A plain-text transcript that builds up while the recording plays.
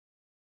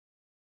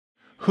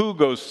who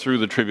goes through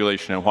the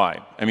tribulation and why?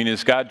 I mean,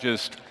 is God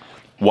just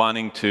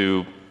wanting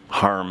to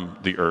harm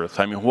the earth?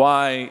 I mean,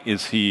 why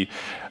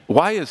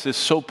is this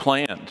so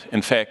planned?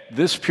 In fact,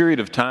 this period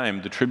of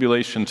time, the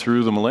tribulation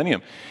through the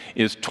millennium,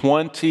 is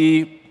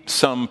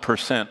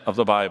 20-some% of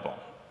the Bible.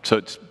 So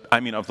it's,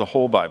 of the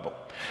whole Bible.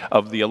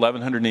 Of the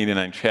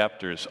 1,189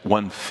 chapters,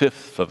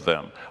 1/5 of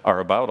them are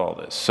about all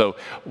this. So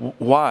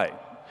why?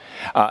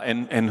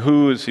 And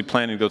who is he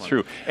planning to go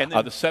through? And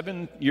the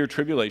 7-year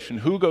tribulation,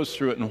 who goes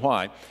through it and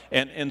why?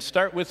 And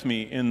start with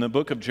me in the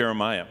book of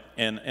Jeremiah.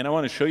 And I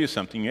want to show you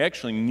something. You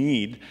actually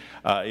need,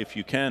 if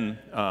you can,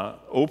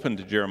 open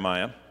to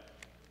Jeremiah.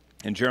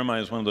 And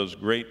Jeremiah is one of those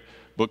great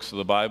books of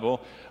the Bible.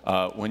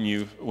 When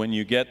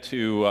you get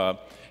to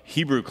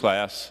Hebrew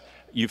class,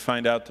 you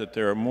find out that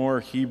there are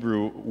more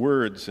Hebrew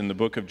words in the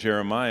book of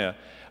Jeremiah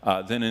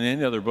than in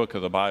any other book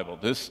of the Bible.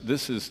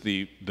 This is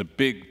the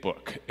big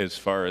book as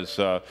far as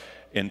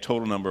in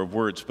total number of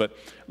words. But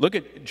look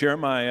at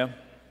Jeremiah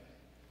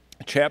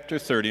chapter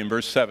 30 and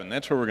verse 7.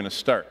 That's where we're going to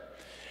start.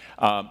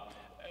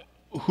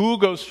 Who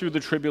goes through the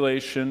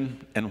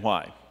tribulation and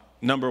why?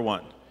 Number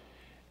one,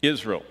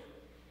 Israel.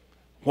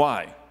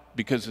 Why?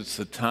 Because it's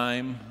the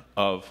time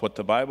of what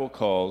the Bible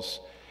calls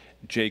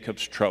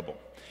Jacob's trouble.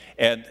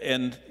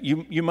 And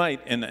you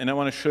might, and I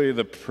want to show you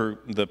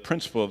the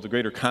principle of the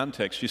greater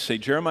context. You say,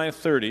 Jeremiah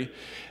 30,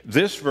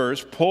 this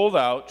verse pulled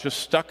out, just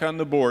stuck on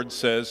the board,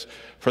 says,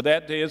 for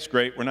that day is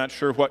great. We're not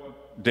sure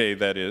what day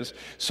that is,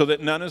 so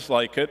that none is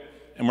like it,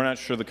 and we're not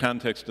sure the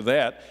context of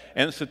that.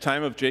 And it's the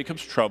time of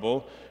Jacob's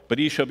trouble, but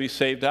he shall be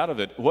saved out of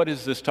it. What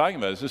is this talking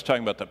about? Is this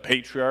talking about the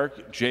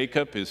patriarch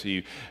Jacob? Is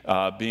he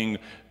being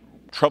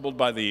troubled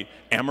by the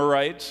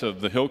Amorites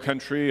of the hill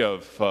country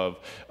of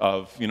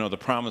the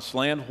promised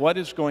land? What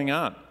is going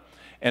on?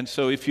 And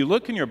so if you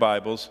look in your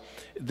Bibles,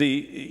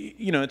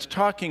 it's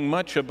talking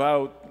much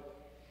about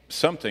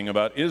something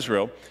about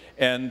Israel.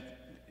 And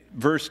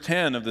verse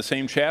 10 of the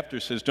same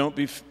chapter says,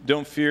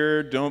 don't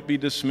fear, don't be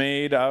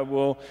dismayed, I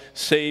will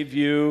save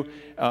you,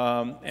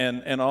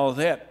 and all of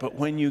that. But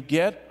when you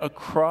get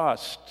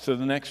across to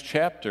the next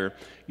chapter,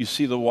 you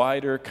see the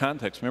wider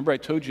context. Remember I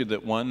told you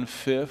that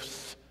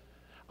 1/5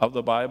 of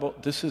the Bible,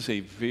 this is a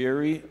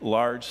very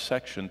large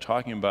section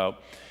talking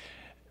about,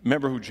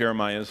 remember who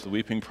Jeremiah is, the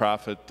weeping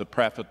prophet, the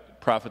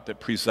prophet that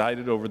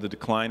presided over the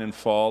decline and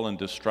fall and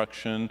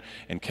destruction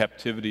and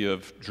captivity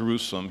of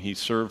Jerusalem. He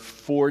served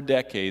 4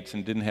 decades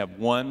and didn't have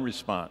one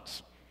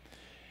response.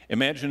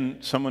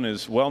 Imagine someone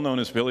as well known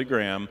as Billy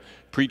Graham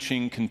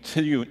preaching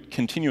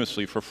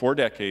continuously for 4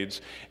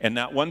 decades and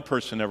not one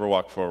person ever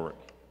walked forward.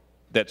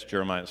 That's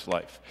Jeremiah's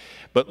life.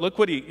 But look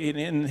what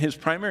in his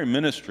primary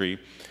ministry,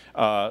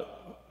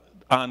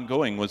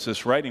 ongoing was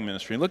this writing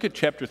ministry. Look at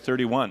chapter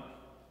 31.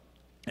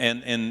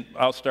 And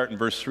I'll start in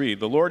verse 3.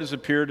 The Lord has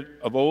appeared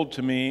of old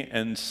to me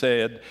and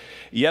said,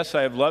 yes,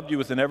 I have loved you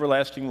with an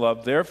everlasting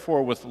love.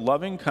 Therefore, with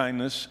loving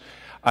kindness,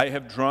 I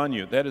have drawn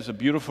you. That is a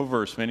beautiful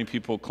verse. Many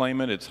people claim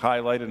it. It's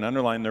highlighted and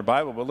underlined in their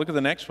Bible. But look at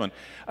the next one.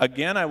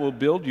 Again, I will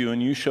build you,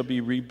 and you shall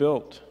be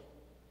rebuilt,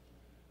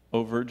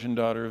 O virgin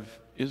daughter of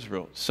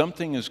Israel.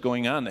 Something is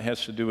going on that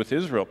has to do with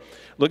Israel.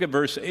 Look at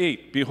verse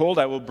 8. Behold,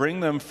 I will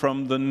bring them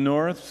from the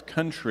north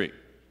country.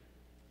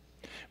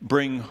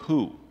 Bring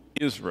who?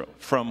 Israel.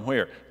 From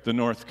where? The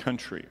north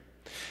country.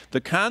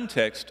 The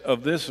context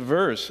of this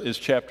verse is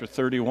chapter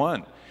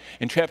 31.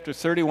 And chapter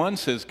 31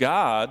 says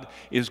God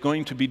is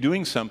going to be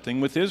doing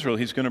something with Israel.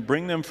 He's going to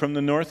bring them from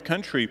the north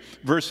country.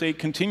 Verse 8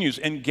 continues,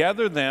 and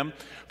gather them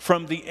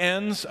from the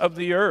ends of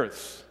the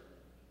earth.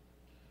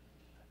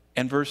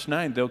 And verse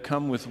 9, they'll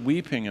come with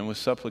weeping and with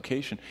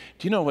supplication.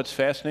 Do you know what's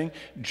fascinating?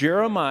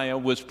 Jeremiah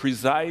was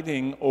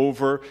presiding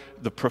over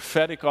the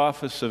prophetic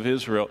office of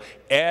Israel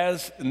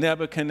as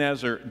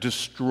Nebuchadnezzar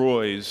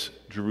destroys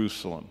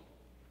Jerusalem.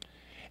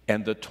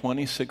 And the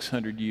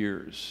 2,600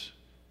 years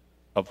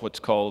of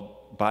what's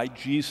called by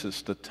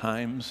Jesus the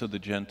times of the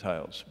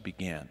Gentiles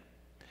began.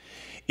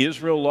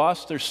 Israel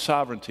lost their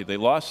sovereignty. They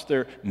lost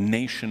their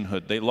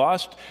nationhood. They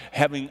lost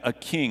having a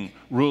king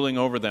ruling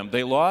over them.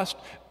 They lost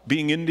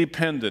being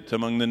independent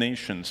among the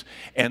nations,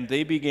 and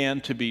they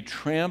began to be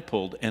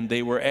trampled, and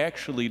they were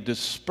actually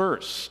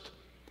dispersed.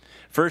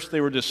 First, they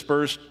were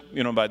dispersed,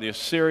 by the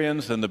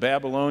Assyrians, and the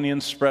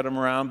Babylonians spread them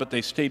around, but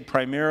they stayed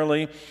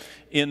primarily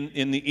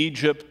in the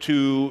Egypt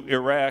to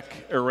Iraq,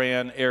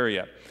 Iran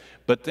area.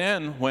 But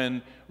then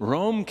when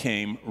Rome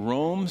came,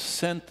 Rome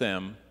sent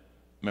them,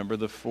 remember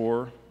the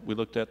 4 we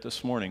looked at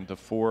this morning, the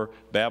 4,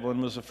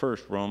 Babylon was the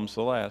first, Rome's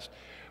the last.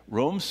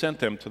 Rome sent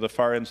them to the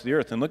far ends of the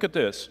earth, and look at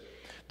this.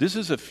 This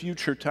is a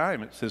future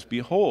time. It says,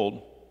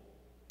 behold,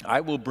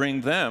 I will bring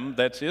them,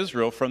 that's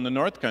Israel, from the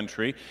north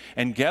country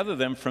and gather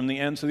them from the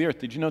ends of the earth.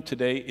 Did you know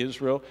today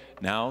Israel,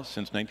 now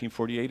since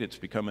 1948, it's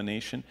become a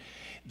nation.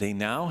 They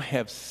now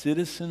have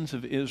citizens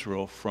of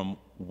Israel from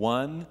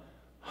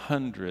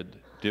 100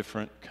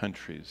 different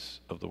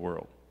countries of the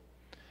world.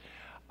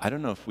 I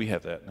don't know if we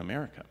have that in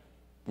America.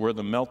 We're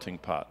the melting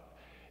pot.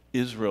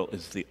 Israel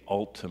is the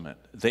ultimate.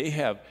 They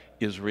have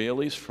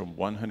Israelis from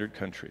 100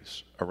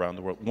 countries around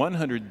the world.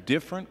 100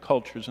 different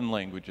cultures and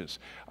languages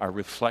are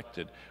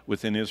reflected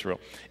within Israel.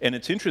 And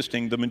it's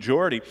interesting, the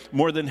majority,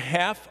 more than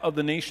half of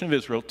the nation of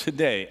Israel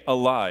today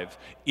alive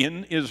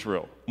in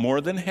Israel,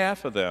 more than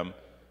half of them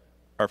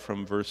are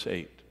from verse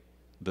 8,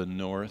 the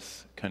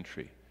north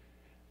country.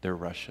 They're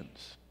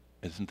Russians.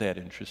 Isn't that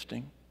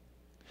interesting?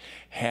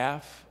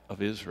 Half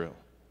of Israel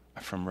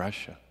are from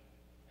Russia.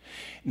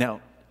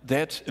 Now,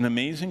 that's an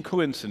amazing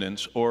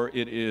coincidence, or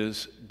it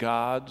is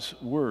God's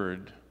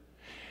word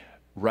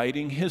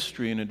writing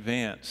history in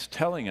advance,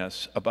 telling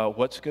us about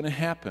what's going to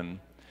happen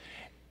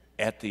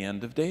at the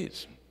end of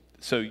days.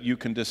 So you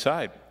can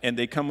decide. And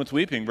they come with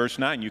weeping, verse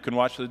 9. You can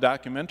watch the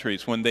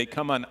documentaries. When they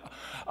come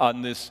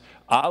on this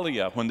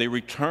aliyah, when they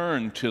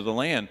return to the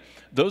land,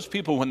 those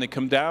people, when they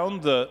come down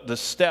the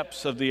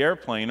steps of the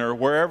airplane or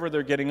wherever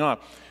they're getting off,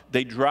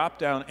 they drop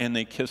down and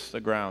they kiss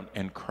the ground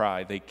and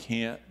cry. They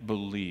can't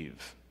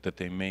believe that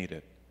they made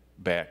it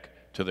back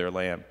to their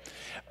land.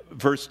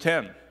 Verse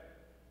 10,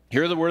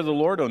 hear the word of the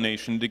Lord, O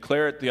nation,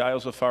 declare it the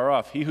isles afar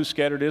off. He who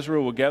scattered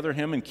Israel will gather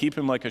him and keep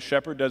him like a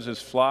shepherd does his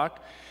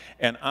flock,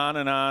 and on,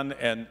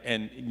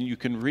 and you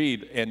can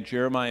read, and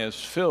Jeremiah is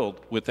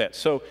filled with that.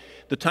 So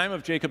the time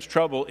of Jacob's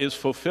trouble is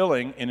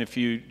fulfilling, and if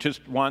you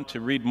just want to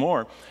read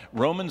more,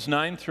 Romans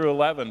 9 through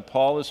 11,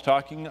 Paul is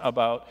talking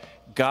about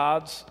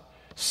God's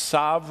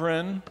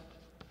sovereign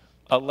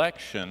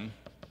election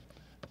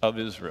of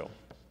Israel.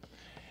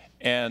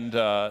 And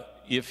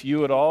if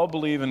you at all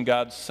believe in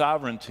God's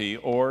sovereignty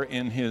or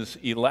in his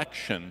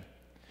election,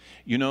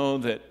 you know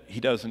that he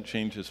doesn't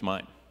change his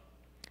mind.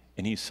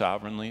 And he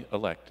sovereignly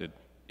elected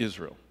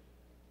Israel,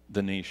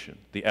 the nation,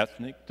 the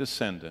ethnic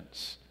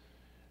descendants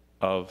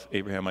of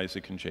Abraham,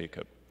 Isaac, and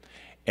Jacob.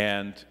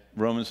 And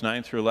Romans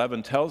 9 through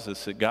 11 tells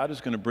us that God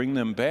is going to bring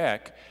them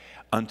back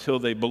until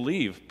they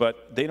believe,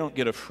 but they don't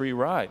get a free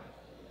ride.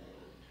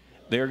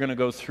 They're going to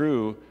go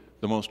through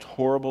the most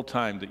horrible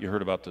time that you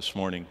heard about this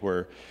morning,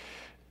 where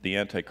the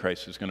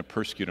Antichrist is going to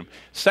persecute them.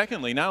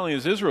 Secondly, not only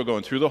is Israel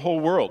going through, the whole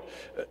world.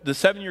 The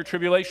 7-year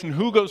tribulation,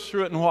 who goes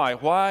through it and why?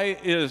 Why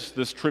is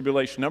this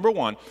tribulation? Number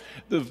one,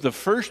 the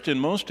first and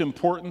most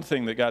important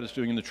thing that God is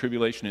doing in the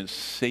tribulation is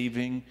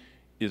saving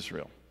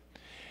Israel.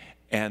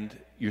 And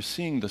you're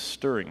seeing the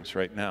stirrings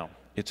right now.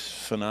 It's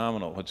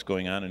phenomenal what's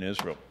going on in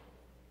Israel.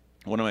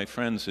 One of my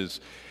friends is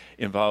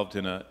involved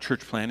in a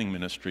church planning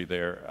ministry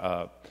there,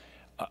 a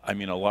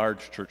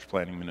large church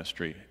planning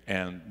ministry.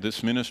 And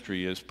this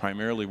ministry is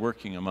primarily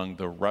working among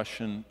the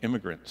Russian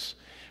immigrants,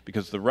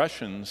 because the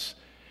Russians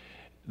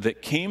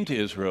that came to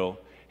Israel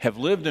have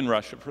lived in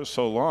Russia for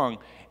so long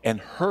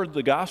and heard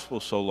the gospel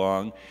so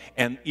long,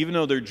 and even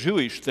though they're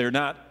Jewish, they're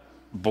not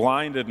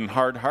blinded and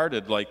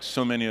hard-hearted like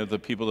so many of the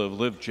people that have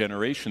lived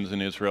generations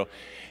in Israel,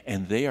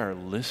 and they are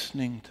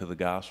listening to the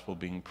gospel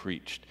being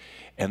preached.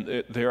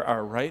 And there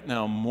are right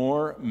now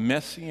more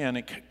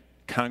messianic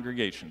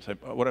congregations,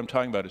 what I'm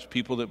talking about is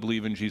people that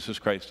believe in Jesus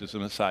Christ as the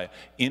Messiah,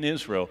 in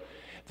Israel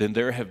than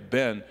there have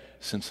been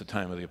since the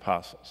time of the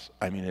apostles.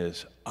 I mean, it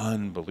is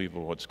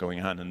unbelievable what's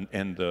going on.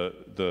 And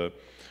the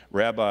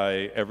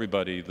rabbi,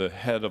 everybody, the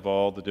head of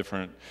all the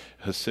different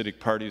Hasidic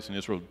parties in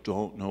Israel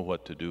don't know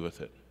what to do with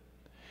it,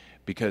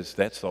 because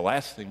that's the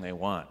last thing they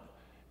want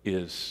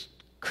is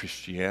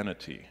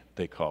Christianity,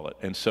 they call it.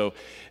 And so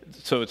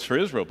it's for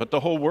Israel, but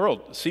the whole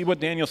world. See what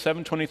Daniel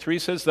 7:23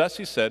 says? Thus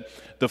he said,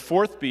 the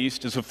fourth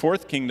beast is a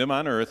fourth kingdom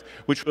on earth,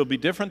 which will be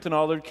different than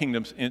all other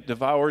kingdoms, and it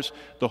devours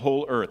the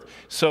whole earth.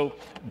 So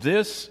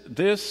this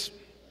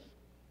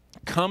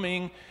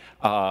coming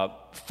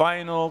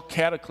final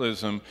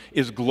cataclysm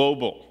is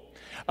global.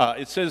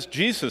 It says,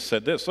 Jesus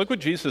said this. Look what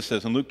Jesus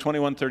says in Luke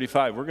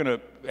 21:35. We're going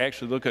to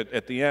actually look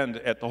at the end,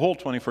 at the whole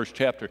 21st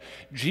chapter.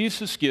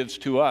 Jesus gives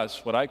to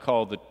us what I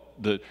call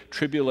the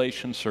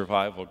tribulation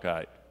survival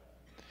guide.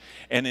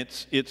 And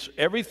it's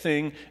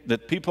everything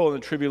that people in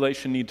the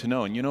tribulation need to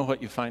know. And you know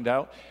what you find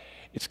out?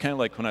 It's kind of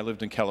like when I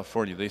lived in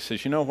California. They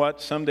says, you know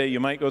what? Someday you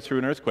might go through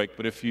an earthquake,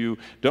 but if you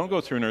don't go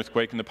through an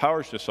earthquake and the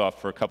power's just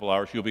off for a couple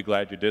hours, you'll be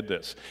glad you did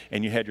this.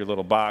 And you had your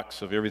little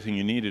box of everything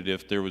you needed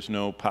if there was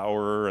no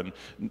power and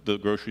the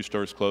grocery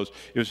store's closed.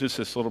 It was just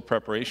this little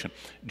preparation.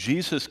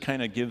 Jesus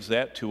kind of gives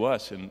that to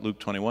us in Luke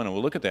 21, and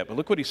we'll look at that. But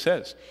look what he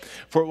says.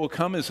 For it will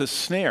come as a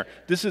snare.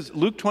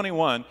 Luke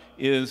 21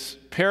 is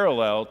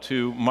parallel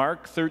to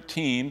Mark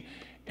 13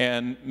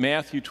 and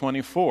Matthew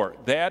 24.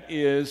 That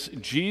is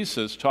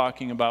Jesus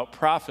talking about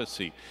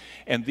prophecy.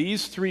 And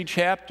these 3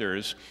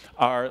 chapters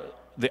are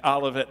the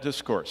Olivet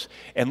Discourse.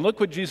 And look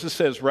what Jesus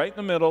says right in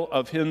the middle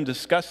of him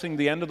discussing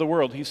the end of the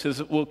world. He says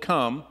it will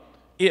come.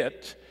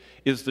 It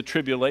is the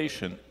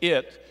tribulation.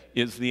 It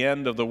is the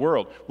end of the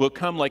world. Will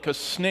come like a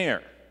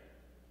snare.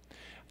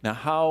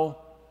 Now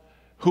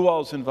who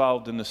all is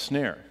involved in the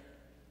snare?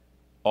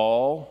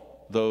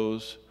 All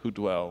those who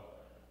dwell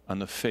on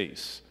the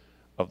face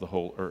of the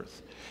whole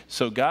earth.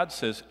 So God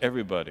says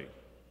everybody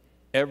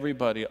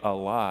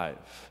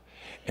alive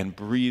and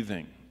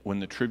breathing when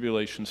the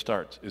tribulation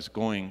starts is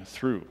going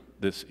through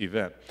this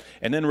event.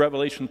 And then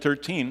Revelation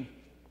 13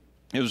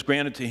 It was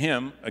granted to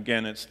him,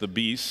 again, it's the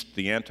beast,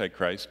 the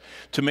Antichrist,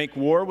 to make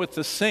war with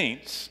the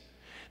saints.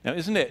 Now,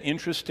 isn't it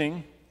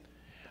interesting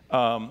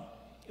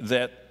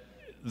that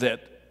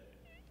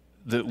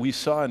we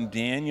saw in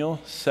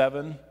Daniel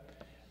 7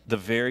 the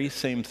very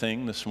same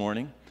thing this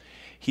morning?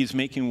 He's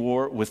making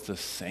war with the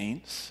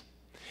saints.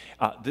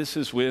 This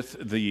is with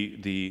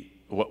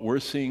what we're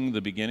seeing the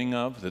beginning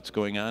of that's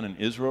going on in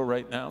Israel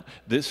right now.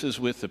 This is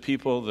with the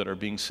people that are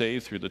being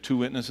saved through the two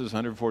witnesses,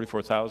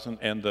 144,000,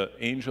 and the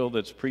angel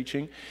that's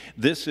preaching.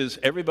 This is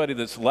everybody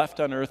that's left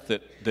on earth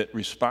that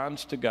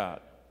responds to God.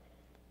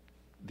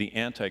 The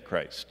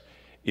Antichrist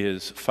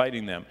is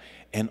fighting them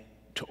and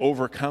to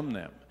overcome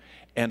them.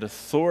 And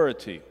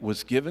authority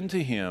was given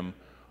to him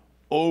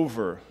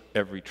over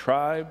every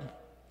tribe,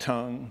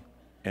 tongue,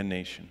 and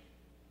nation.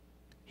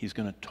 He's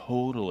going to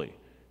totally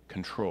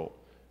control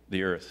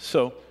the earth.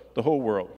 So the whole world.